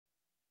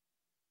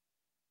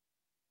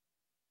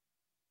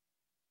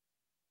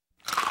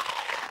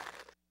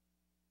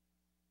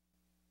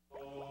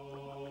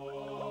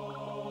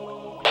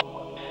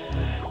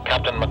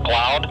Captain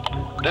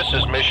McLeod. This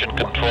is Mission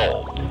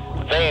Control.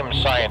 Famed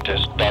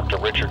scientist Dr.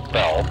 Richard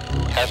Bell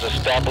has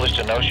established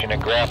an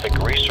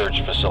oceanographic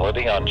research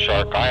facility on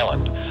Shark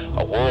Island,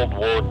 a World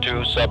War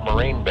II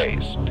submarine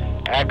base.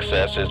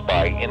 Access is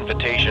by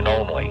invitation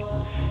only.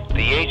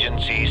 The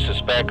agency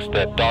suspects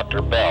that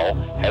Dr. Bell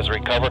has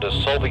recovered a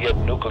Soviet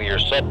nuclear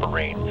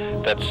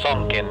submarine that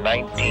sunk in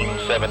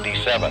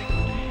 1977.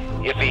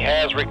 If he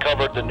has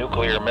recovered the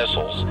nuclear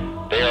missiles,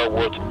 they are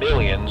worth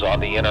millions on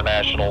the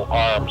international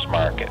arms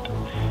market.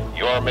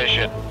 Your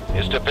mission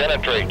is to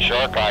penetrate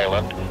Shark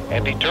Island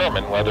and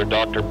determine whether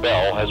Dr.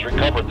 Bell has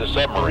recovered the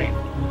submarine.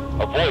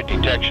 Avoid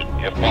detection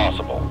if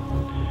possible.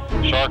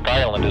 Shark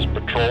Island is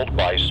patrolled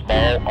by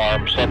small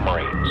armed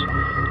submarines.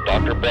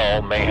 Dr.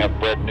 Bell may have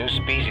bred new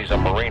species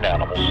of marine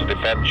animals to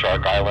defend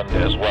Shark Island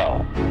as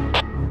well.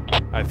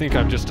 I think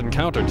I've just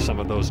encountered some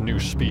of those new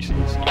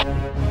species.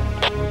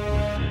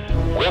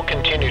 We'll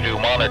continue to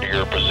monitor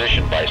your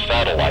position by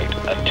satellite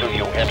until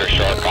you enter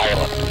Shark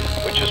Island,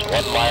 which is 1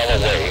 mile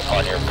away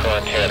on your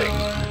current heading.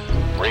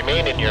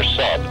 Remain in your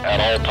sub at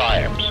all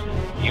times.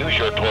 Use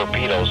your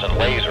torpedoes and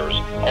lasers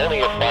only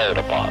if fired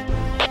upon.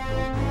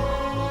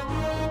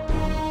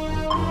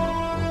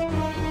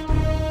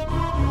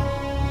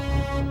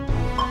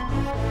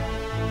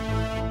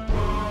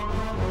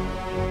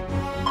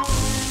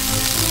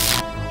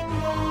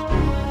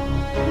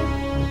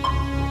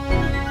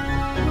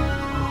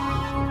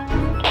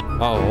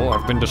 Oh,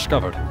 I've been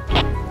discovered.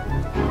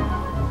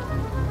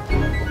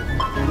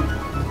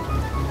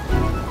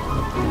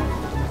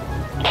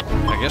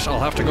 I guess I'll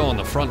have to go in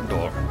the front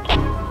door.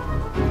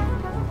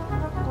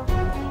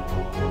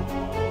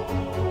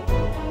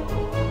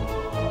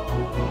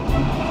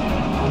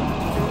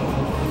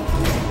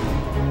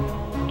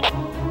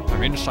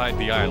 I'm inside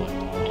the island.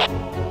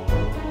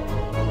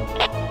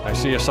 I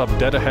see a sub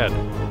dead ahead.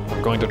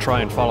 I'm going to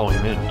try and follow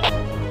him in.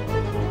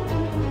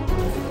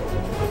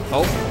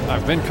 Oh,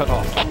 I've been cut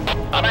off.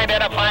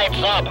 Unidentified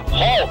sub,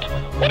 halt!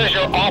 What is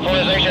your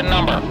authorization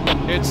number?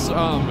 It's,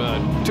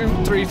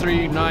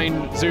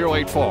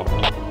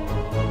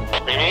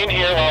 2339084. Remain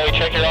here while we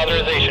check your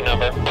authorization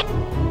number.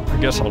 I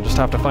guess I'll just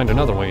have to find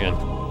another way in.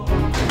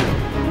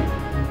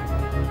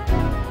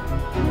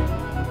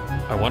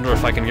 I wonder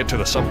if I can get to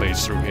the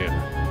subbase through here.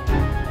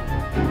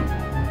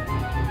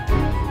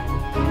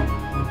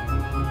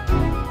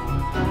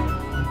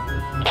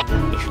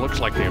 This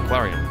looks like the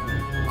aquarium.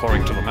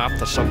 According to the map,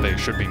 the subbase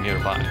should be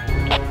nearby.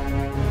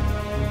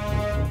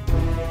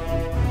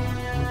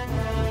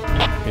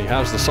 He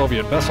has the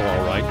Soviet vessel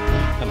all right,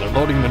 and they're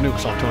loading the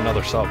nukes onto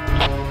another sub.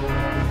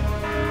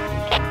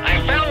 I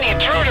found the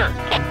intruder!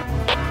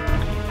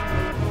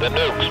 The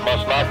nukes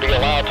must not be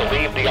allowed to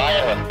leave the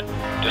island.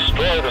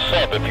 Destroy the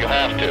sub if you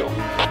have to.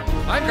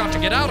 I've got to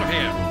get out of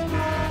here!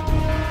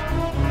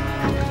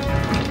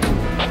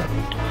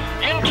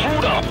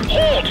 Intruder!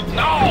 Halt!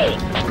 No!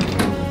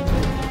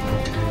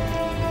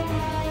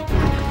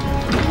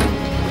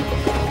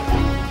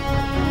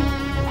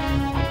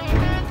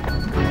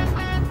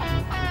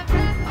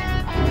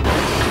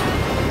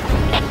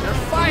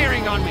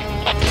 On me.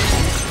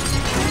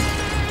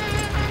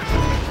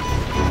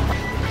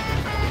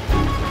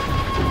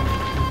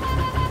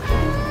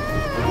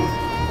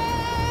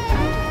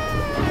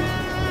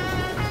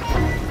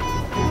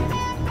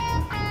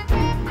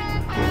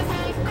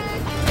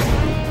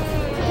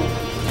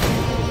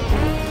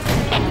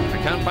 I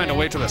can't find a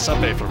way to the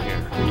subbase from here.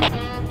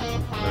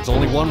 There's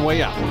only one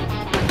way out.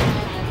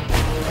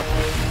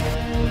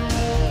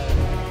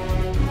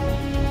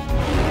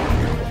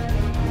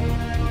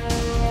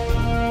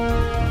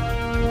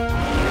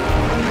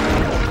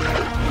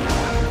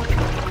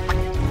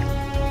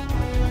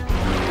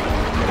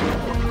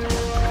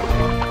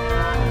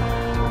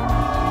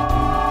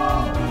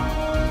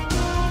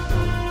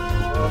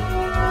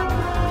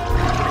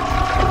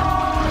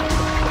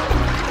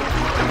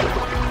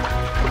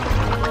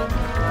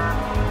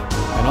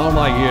 In all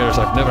my years,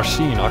 I've never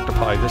seen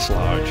octopi this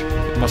large.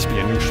 It must be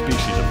a new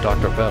species of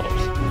Dr.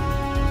 Bell's.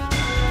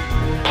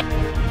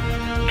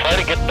 Try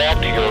to get back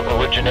to your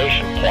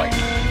origination point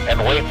and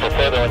wait for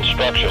further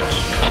instructions.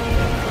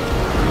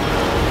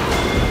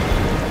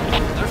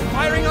 They're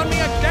firing on me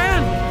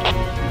again!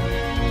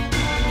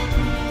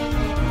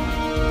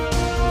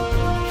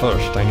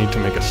 First, I need to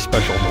make a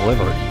special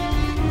delivery.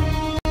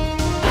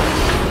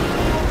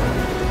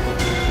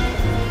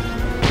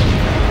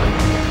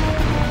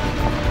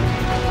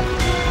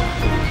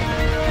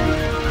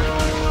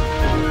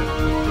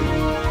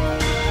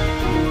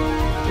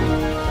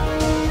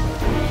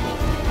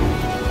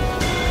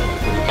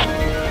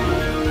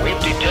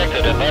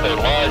 Another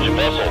large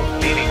vessel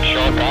leaving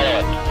Shark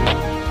Island.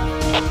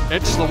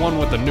 It's the one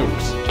with the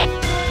nukes.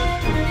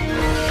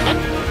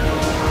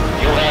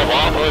 You have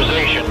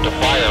authorization to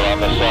fire on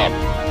the sub.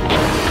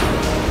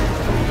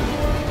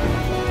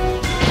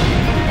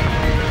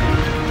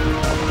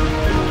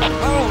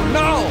 Oh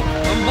no!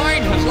 The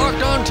mine has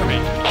locked onto me!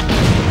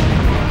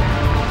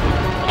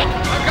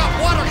 I've got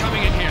water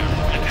coming in here,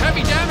 and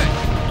heavy damage!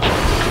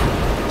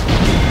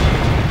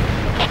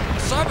 The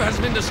sub has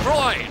been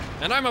destroyed,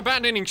 and I'm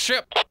abandoning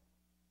ship.